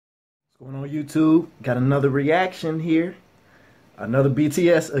Going on YouTube, got another reaction here. Another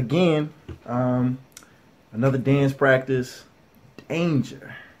BTS again. Another dance practice.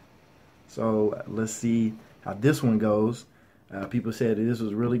 Danger. So let's see how this one goes. People said that this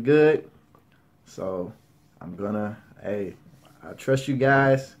was really good. So I'm gonna, I trust you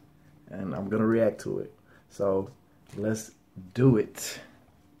guys and I'm gonna react to it. So let's do it.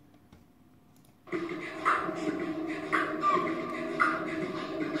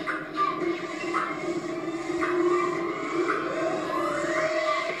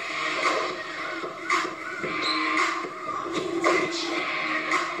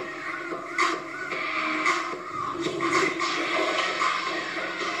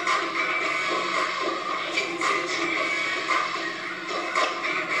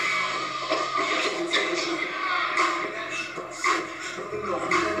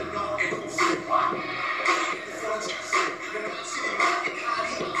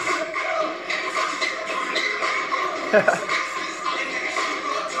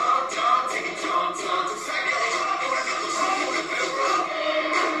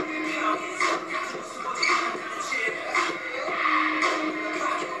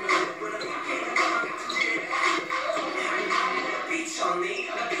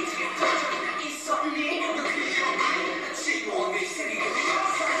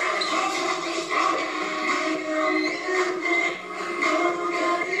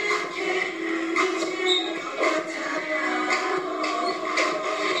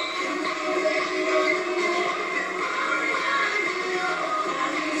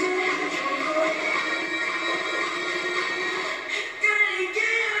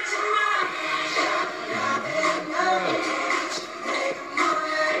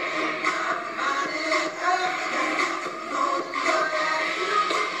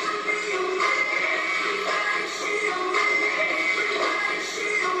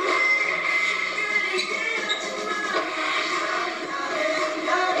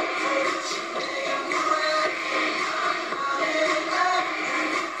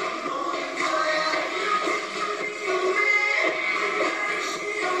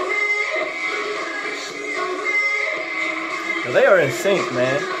 They are in sync,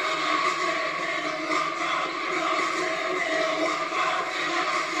 man.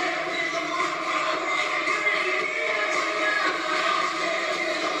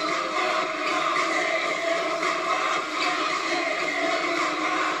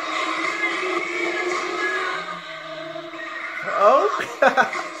 Oh.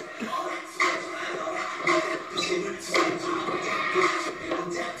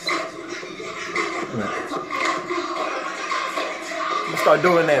 Start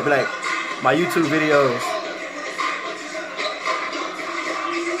doing that, but like my YouTube videos.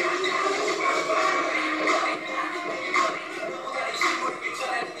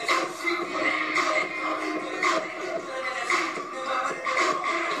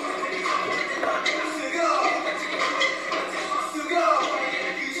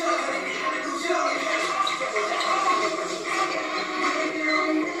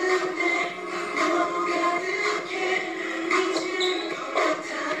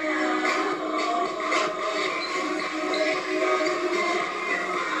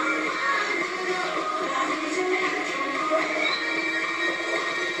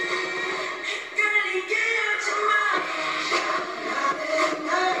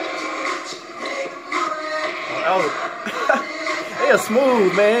 Oh, they are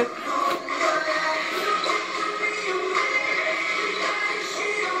smooth, man.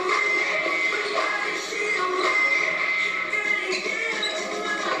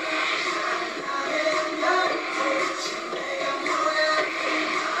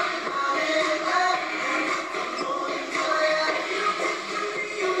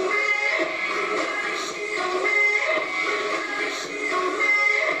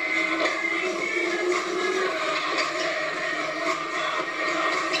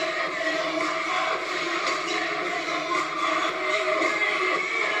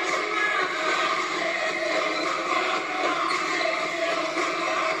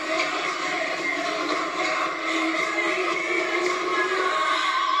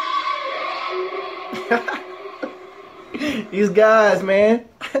 These guys, man.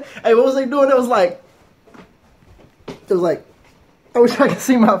 Hey, what was they doing? It was like, I wish I could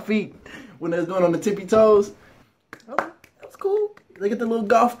see my feet when they was doing on the tippy toes. Oh, that's cool. They get the little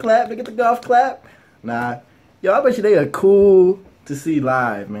golf clap. They get the golf clap. Nah, yo, I bet you they are cool to see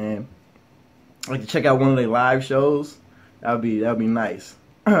live, man. I like to check out one of their live shows. That'd be nice.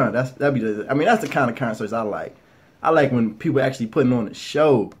 That's the kind of concerts I like. I like when people actually putting on a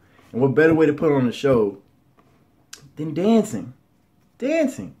show. And what better way to put on a show than dancing?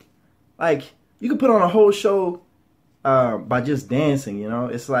 Dancing. like, you could put on a whole show by just dancing, you know?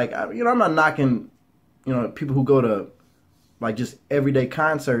 It's like, you know, I'm not knocking, you know, people who go to, like, just everyday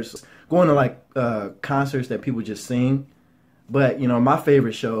concerts, going to, like, concerts that people just sing. But, you know, my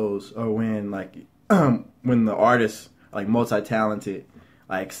favorite shows are when, like, when the artists, like, multi-talented,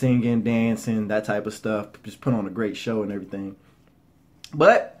 like, singing, dancing, that type of stuff, just put on a great show and everything.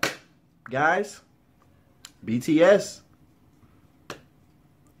 But, guys, BTS,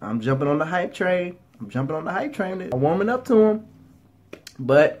 I'm jumping on the hype train. I'm warming up to them.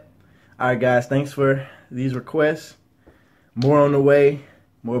 But, alright guys, thanks for these requests. More on the way.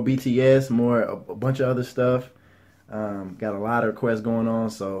 More BTS, a bunch of other stuff. Got a lot of requests going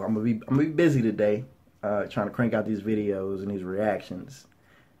on, so I'm gonna be busy today, trying to crank out these videos and these reactions.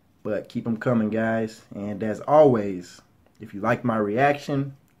 But keep them coming, guys. And as always, if you like my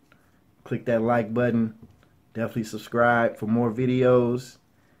reaction, click that like button. Definitely subscribe for more videos.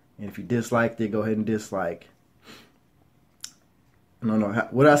 And if you disliked it, go ahead and dislike. I don't know.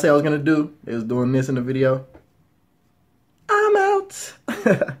 What did I say I was going to do? It was doing this in the video. I'm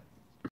out.